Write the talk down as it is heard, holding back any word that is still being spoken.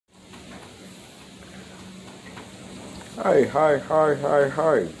Hey, my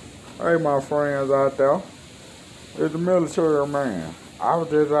friends out there. It's the military man. I was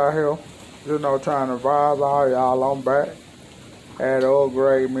just out here, trying to advise all y'all I'm back. Had to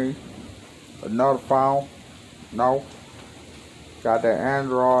upgrade me. Another phone. No. Got that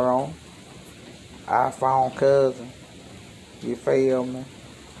Android on. iPhone cousin. You feel me?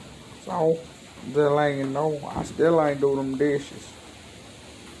 So, I still ain't do them dishes.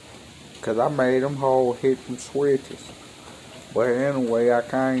 Cause I made them whole hit them switches. But anyway, I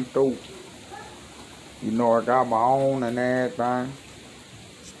came through. I got my own and everything.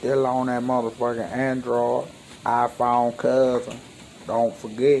 Still on that motherfucking Android. iPhone cousin. Don't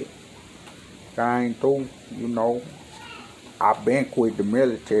forget. Came through, I been quit the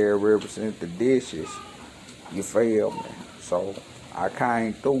military ever since the dishes. You feel me? So I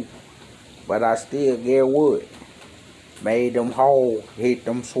came through. But I still get what? Made them whole, hit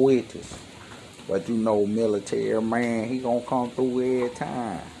them switches. But military man, he gonna come through every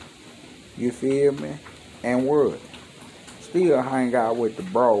time. You feel me? And what? Still hang out with the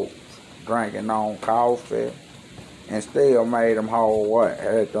bros, drinking on coffee, and still made them whole what?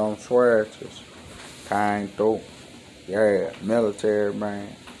 Had them switches. Came through. Yeah, military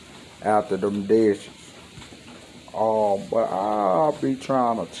man. After them dishes. But I'll be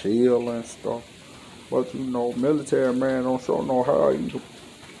trying to chill and stuff. But military man don't show no how either.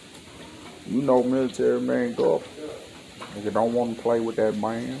 Military man go. Nigga don't want to play with that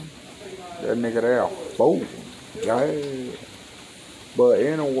man. That nigga there, fool. Yeah. But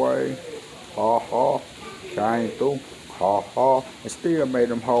anyway, came through. And still made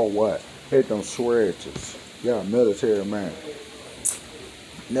them whole what? Hit them switches. Yeah, military man.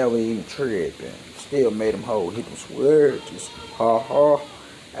 Never even tripping. Still made them whole hit them switches.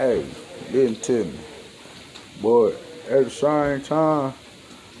 Hey, listen to me. But at the same time,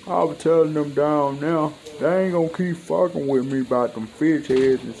 I was telling them down now, they ain't gonna keep fucking with me about them fish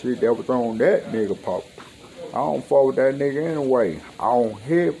heads and shit that was on that nigga pop. I don't fuck with that nigga anyway. I don't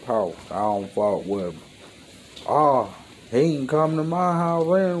hip hop. I don't fuck with him. He ain't come to my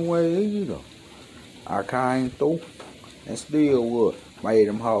house anyway either. I came through and still what? Made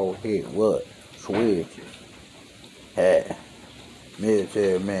him whole hit what? Switches. Hey,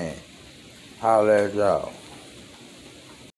 military man. Holla at y'all.